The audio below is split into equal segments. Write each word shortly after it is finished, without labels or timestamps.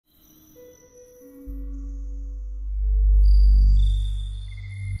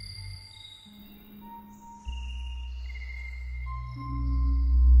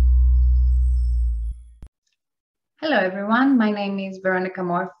everyone. My name is Veronica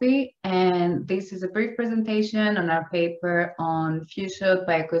Morfi, and this is a brief presentation on our paper on fusion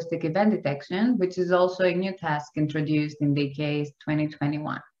bioacoustic event detection, which is also a new task introduced in DCASE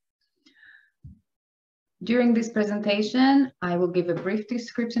 2021. During this presentation, I will give a brief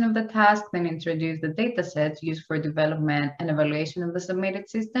description of the task, then introduce the datasets used for development and evaluation of the submitted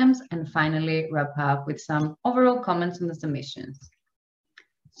systems, and finally wrap up with some overall comments on the submissions.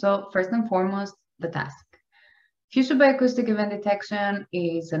 So first and foremost, the task. Fusion bioacoustic event detection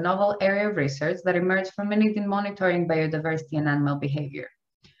is a novel area of research that emerged from a need in monitoring biodiversity and animal behavior.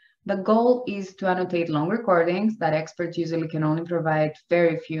 The goal is to annotate long recordings that experts usually can only provide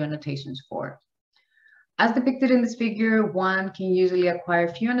very few annotations for. As depicted in this figure, one can usually acquire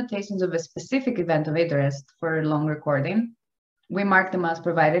few annotations of a specific event of interest for a long recording. We mark them as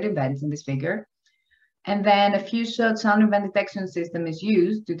provided events in this figure. And then a fusion sound event detection system is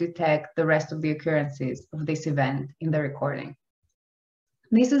used to detect the rest of the occurrences of this event in the recording.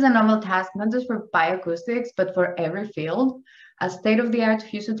 This is a novel task, not just for bioacoustics, but for every field, as state-of-the-art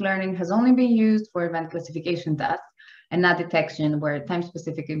fusion learning has only been used for event classification tasks and not detection where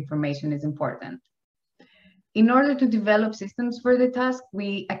time-specific information is important. In order to develop systems for the task,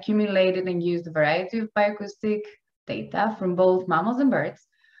 we accumulated and used a variety of bioacoustic data from both mammals and birds,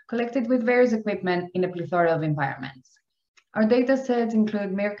 collected with various equipment in a plethora of environments. Our data sets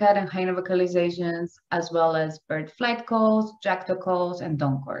include meerkat and hyena vocalizations, as well as bird flight calls, jackdaw calls, and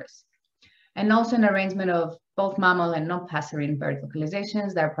dawn calls, and also an arrangement of both mammal and non-passerine bird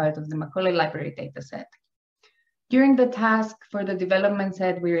vocalizations that are part of the Macaulay Library dataset. During the task for the development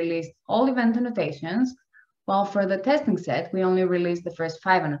set, we released all event annotations, while for the testing set, we only released the first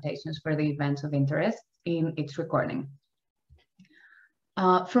 5 annotations for the events of interest in each recording.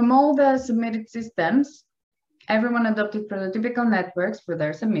 From all the submitted systems, everyone adopted prototypical networks for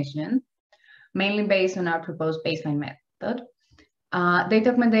their submission, mainly based on our proposed baseline method. Data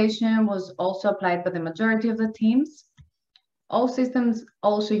augmentation was also applied by the majority of the teams. All systems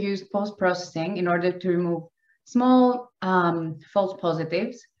also used post-processing in order to remove small false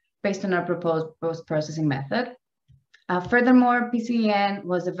positives based on our proposed post-processing method. Furthermore, PCEN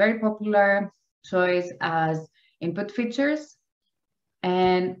was a very popular choice as input features,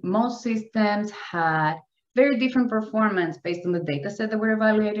 and most systems had very different performance based on the data set that we're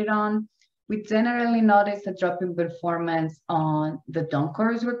evaluated on. We generally noticed a drop in performance on the dawn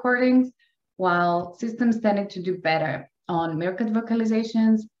chorus recordings, while systems tended to do better on meerkat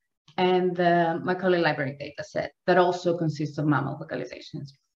vocalizations and the Macaulay Library dataset that also consists of mammal vocalizations.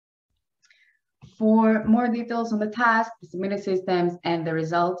 For more details on the task, the submitted systems, and the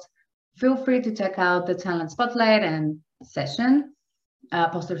results, feel free to check out the challenge spotlight and session.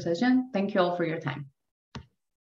 Poster session. Thank you all for your time.